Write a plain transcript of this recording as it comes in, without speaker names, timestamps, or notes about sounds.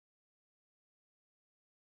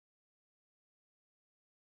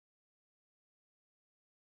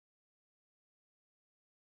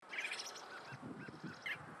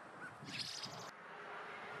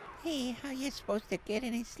Hey, how you supposed to get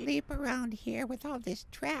any sleep around here with all this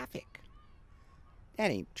traffic?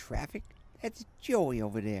 That ain't traffic. That's Joey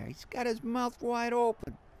over there. He's got his mouth wide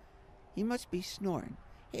open. He must be snoring.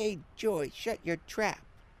 Hey, Joey, shut your trap.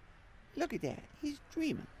 Look at that. He's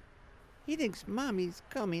dreaming. He thinks Mommy's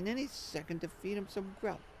coming any second to feed him some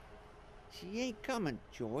grub. She ain't coming,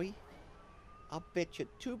 Joey. I'll bet you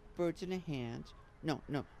 2 birds in the hands. No,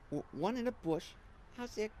 one in the bush.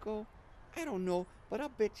 How's that go? I don't know, but I'll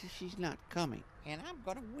bet you she's not coming. And I'm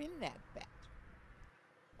gonna win that bet.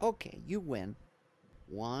 Okay, you win.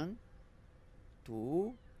 1,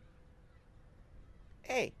 2.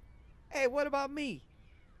 Hey, what about me?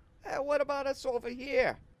 What about us over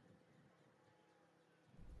here?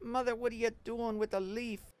 Mother, what are you doing with the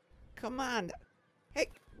leaf? Come on. Hey,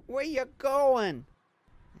 where you going?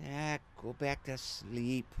 Go back to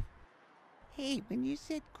sleep. Hey, when you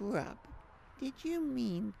said grub, did you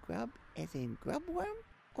mean grub as in grubworm?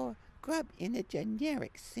 Or grub in a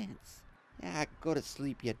generic sense? Go to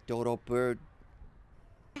sleep, you dodo bird.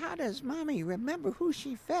 How does Mommy remember who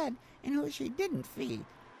she fed and who she didn't feed?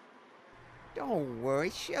 Don't worry,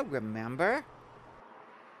 she'll remember.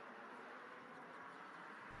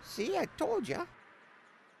 See, I told ya.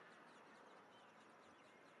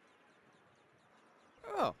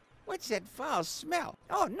 Oh, what's that foul smell?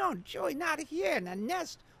 Oh, no, Joey, not here in the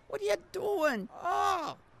nest. What are you doing?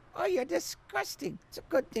 Oh, you're disgusting. It's a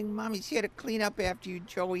good thing Mommy's here to clean up after you,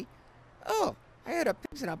 Joey. Oh, I heard a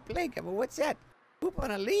pigs in a blanket, but what's that? Poop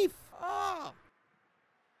on a leaf? Oh.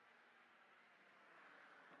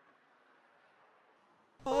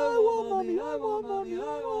 I want mommy, I want mommy, I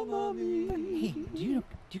want mommy. Hey, do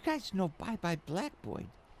you guys know Bye Bye Black Boyd?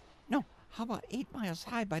 No, how about 8 Miles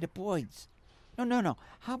High by the Boyds? No.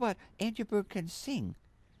 How about Andrew Bird Can Sing?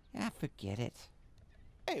 Forget it.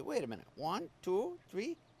 Hey, wait a minute. 1, 2,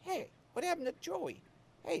 3. Hey, what happened to Joey?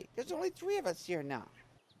 Hey, there's only 3 of us here now.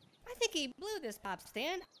 I think he blew this pop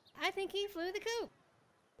stand. I think he flew the coop.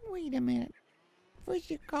 Wait a minute. First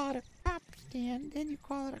you call it a pop stand, then you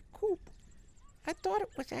call it a coop. I thought it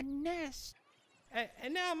was a nest.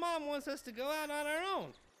 And now Mom wants us to go out on our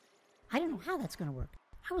own. I don't know how that's going to work.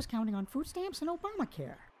 I was counting on food stamps and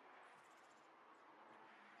Obamacare.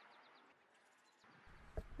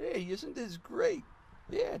 Hey, isn't this great?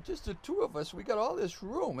 Yeah, just the 2 of us. We got all this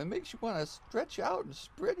room. It makes you want to stretch out and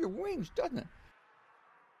spread your wings, doesn't it?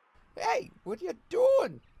 Hey, what are you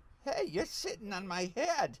doing? Hey, you're sitting on my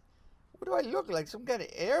head. What do I look like, some kind of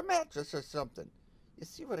air mattress or something? You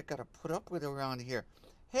see what I gotta put up with around here.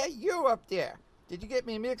 Hey, you up there. Did you get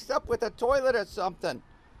me mixed up with a toilet or something?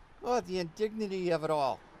 Oh, the indignity of it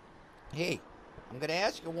all. Hey, I'm gonna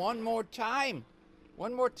ask you one more time.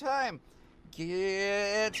 One more time.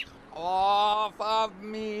 Get off of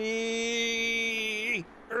me!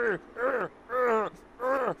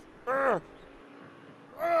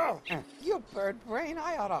 You bird brain,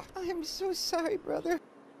 I'm so sorry, brother.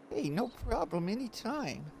 Hey, no problem,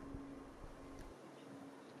 anytime.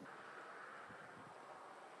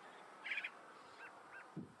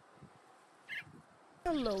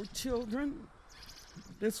 Hello, children.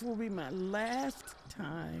 This will be my last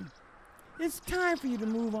time. It's time for you to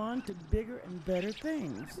move on to bigger and better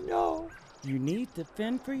things. No. You need to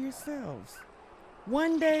fend for yourselves.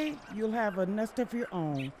 One day, you'll have a nest of your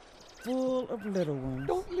own, full of little ones.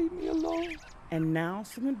 Don't leave me alone. And now,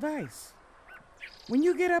 some advice. When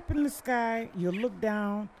you get up in the sky, you'll look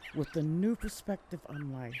down with a new perspective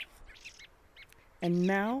on life. And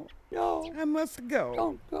now, No. I must go.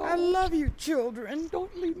 Don't go. I love you, children.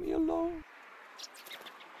 Don't leave me alone.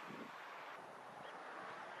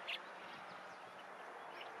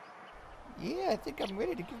 Yeah, I think I'm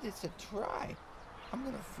ready to give this a try. I'm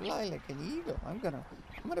gonna fly like an eagle. I'm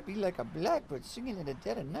gonna be like a blackbird singing in the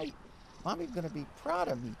dead of night. Mommy's gonna be proud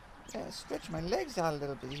of me. Stretch my legs out a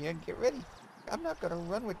little bit here and get ready. I'm not gonna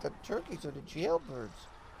run with the turkeys or the jailbirds.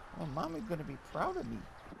 Well, Mommy's gonna be proud of me.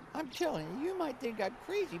 I'm telling you, you might think I'm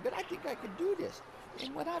crazy, but I think I can do this.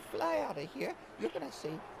 And when I fly out of here, you're gonna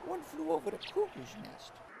say, one flew over the cuckoo's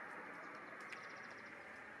nest.